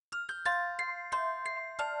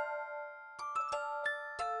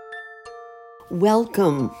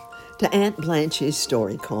Welcome to Aunt Blanche's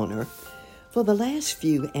Story Corner. For the last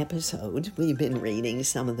few episodes, we've been reading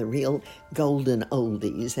some of the real golden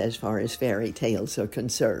oldies as far as fairy tales are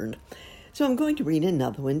concerned. So I'm going to read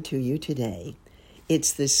another one to you today.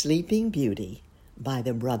 It's The Sleeping Beauty by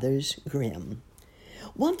the Brothers Grimm.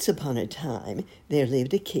 Once upon a time, there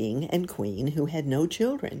lived a king and queen who had no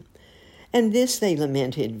children, and this they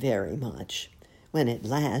lamented very much. When at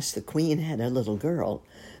last the queen had a little girl,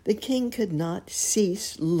 the king could not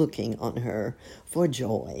cease looking on her for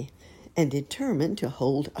joy, and determined to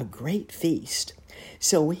hold a great feast.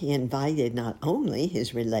 So he invited not only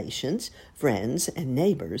his relations, friends, and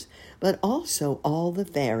neighbors, but also all the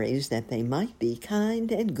fairies, that they might be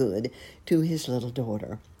kind and good to his little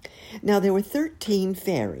daughter. Now there were 13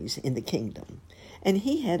 fairies in the kingdom, and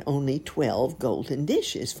he had only 12 golden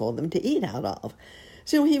dishes for them to eat out of.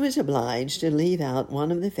 So he was obliged to leave out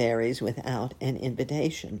one of the fairies without an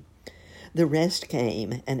invitation. The rest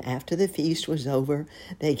came, and after the feast was over,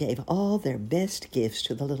 they gave all their best gifts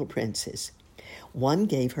to the little princess. One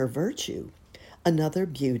gave her virtue, another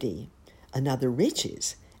beauty, another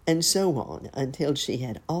riches, and so on, until she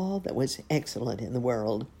had all that was excellent in the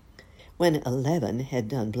world. When 11 had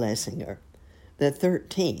done blessing her, the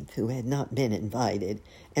 13th, who had not been invited,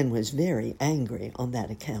 and was very angry on that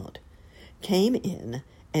account, came in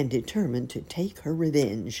and determined to take her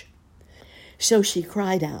revenge. So she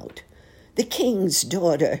cried out, "The king's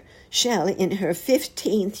daughter shall in her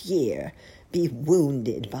 15th year be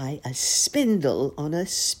wounded by a spindle on a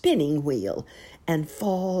spinning wheel and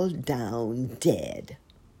fall down dead."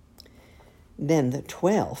 Then the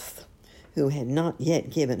 12th, who had not yet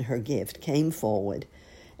given her gift, came forward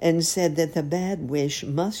and said that the bad wish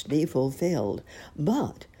must be fulfilled,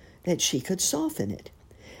 but that she could soften it,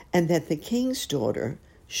 and that the king's daughter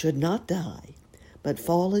should not die, but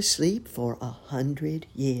fall asleep for 100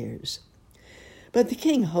 years. But the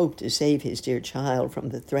king hoped to save his dear child from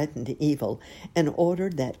the threatened evil, and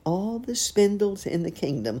ordered that all the spindles in the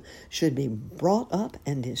kingdom should be brought up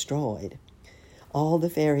and destroyed. All the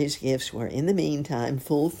fairies' gifts were in the meantime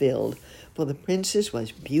fulfilled, for the princess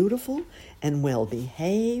was beautiful and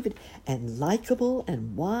well-behaved and likable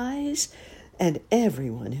and wise, and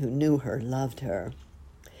everyone who knew her loved her.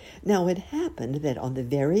 Now it happened that on the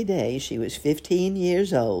very day she was 15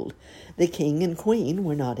 years old, the king and queen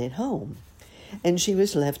were not at home, and she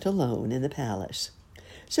was left alone in the palace.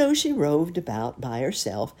 So she roved about by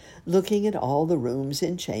herself, looking at all the rooms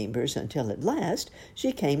and chambers, until at last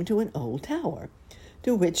she came to an old tower,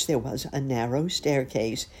 to which there was a narrow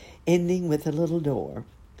staircase ending with a little door.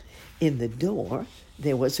 In the door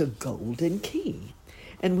there was a golden key,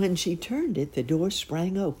 and when she turned it, the door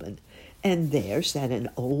sprang open, and there sat an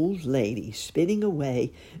old lady spinning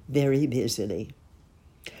away very busily.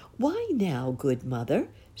 "Why now, good mother,"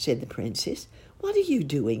 said the princess, "what are you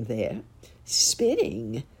doing there?"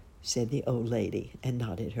 "Spinning," said the old lady, and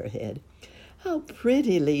nodded her head. "How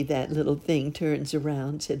prettily that little thing turns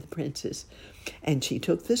around," said the princess, and she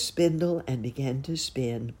took the spindle and began to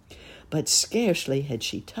spin. But scarcely had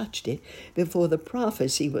she touched it before the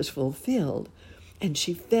prophecy was fulfilled, and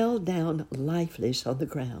she fell down lifeless on the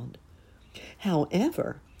ground.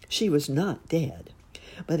 However, she was not dead,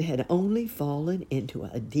 but had only fallen into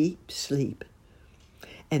a deep sleep.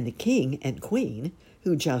 And the king and queen,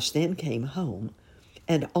 who just then came home,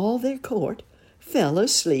 and all their court, fell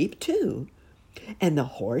asleep too. And the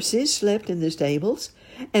horses slept in the stables,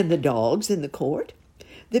 and the dogs in the court,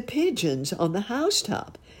 the pigeons on the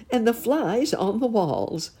housetop, and the flies on the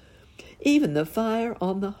walls. Even the fire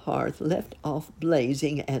on the hearth left off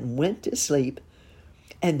blazing and went to sleep,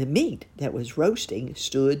 and the meat that was roasting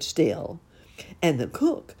stood still, and the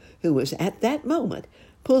cook, who was at that moment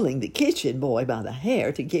pulling the kitchen boy by the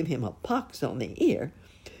hair to give him a pox on the ear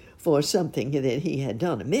for something that he had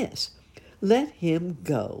done amiss, let him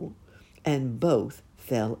go, and both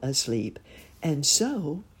fell asleep. And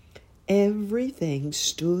so everything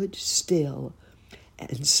stood still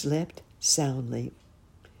and slept soundly.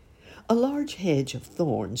 A large hedge of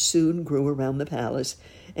thorns soon grew around the palace,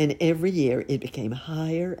 and every year it became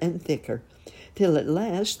higher and thicker, till at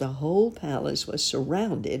last the whole palace was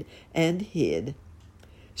surrounded and hid,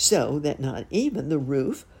 so that not even the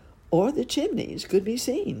roof or the chimneys could be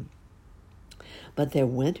seen. But there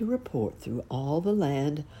went a report through all the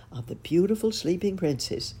land of the beautiful sleeping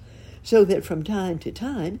princess, so that from time to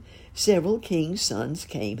time several kings' sons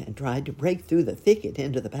came and tried to break through the thicket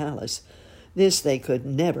into the palace. This they could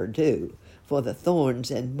never do, for the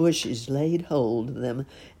thorns and bushes laid hold of them,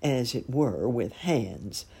 as it were, with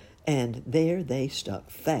hands, and there they stuck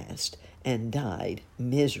fast and died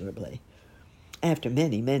miserably. After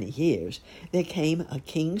many, many years, there came a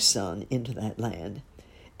king's son into that land,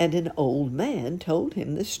 and an old man told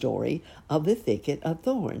him the story of the thicket of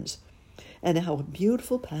thorns, and how a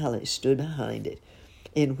beautiful palace stood behind it,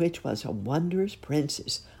 in which was a wondrous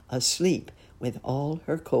princess asleep with all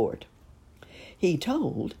her court. He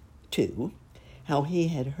told, too, how he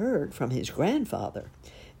had heard from his grandfather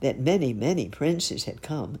that many, many princes had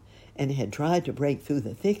come and had tried to break through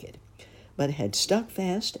the thicket, but had stuck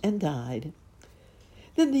fast and died.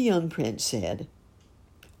 Then the young prince said,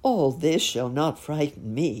 "All this shall not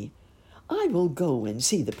frighten me. I will go and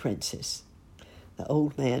see the princess." The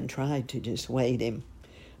old man tried to dissuade him,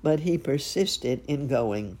 but he persisted in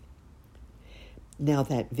going. Now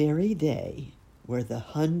that very day were the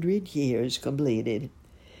 100 years completed,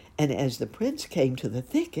 and as the prince came to the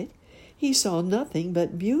thicket, he saw nothing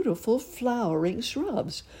but beautiful flowering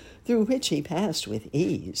shrubs, through which he passed with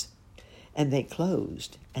ease, and they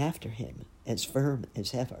closed after him as firm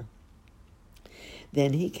as ever.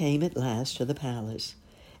 Then he came at last to the palace,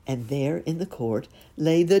 and there in the court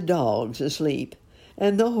lay the dogs asleep,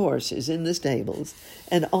 and the horses in the stables,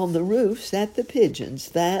 and on the roof sat the pigeons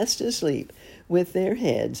fast asleep, with their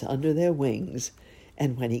heads under their wings.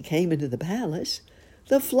 And when he came into the palace,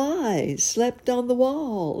 the flies slept on the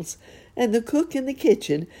walls, and the cook in the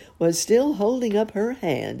kitchen was still holding up her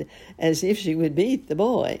hand as if she would beat the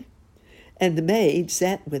boy. And the maid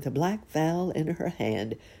sat with a black fowl in her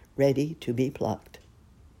hand, ready to be plucked.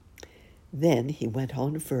 Then he went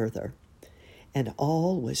on further, and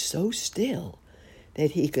all was so still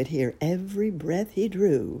that he could hear every breath he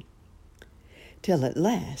drew, till at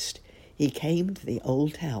last he came to the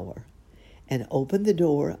old tower, and opened the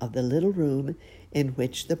door of the little room in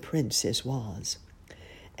which the princess was.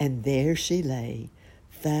 And there she lay,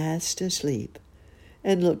 fast asleep,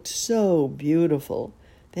 and looked so beautiful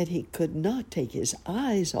that he could not take his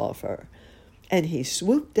eyes off her, and he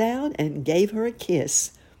swooped down and gave her a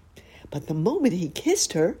kiss. But the moment he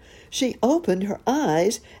kissed her, she opened her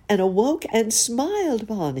eyes and awoke and smiled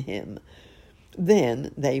upon him.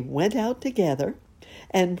 Then they went out together,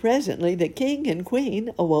 and presently the king and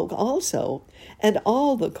queen awoke also, and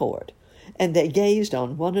all the court, and they gazed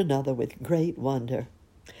on one another with great wonder.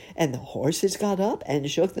 And the horses got up and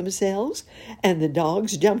shook themselves, and the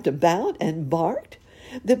dogs jumped about and barked.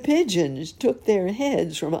 The pigeons took their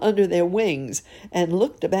heads from under their wings and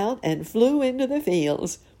looked about and flew into the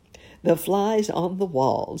fields. The flies on the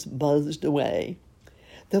walls buzzed away.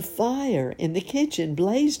 The fire in the kitchen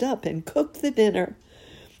blazed up and cooked the dinner,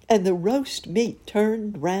 and the roast meat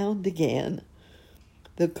turned round again.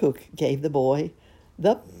 The cook gave the boy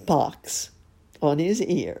the pox on his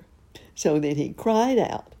ear, so that he cried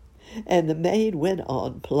out, and the maid went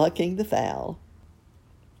on plucking the fowl.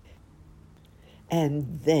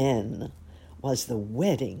 And then was the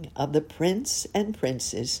wedding of the prince and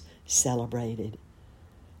princess celebrated,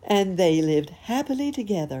 and they lived happily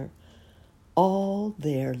together all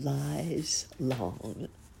their lives long.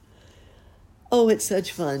 Oh, it's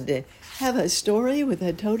such fun to have a story with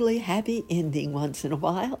a totally happy ending once in a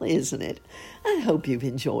while, isn't it? I hope you've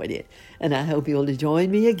enjoyed it, and I hope you'll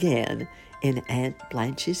join me again in Aunt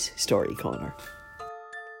Blanche's Story Corner.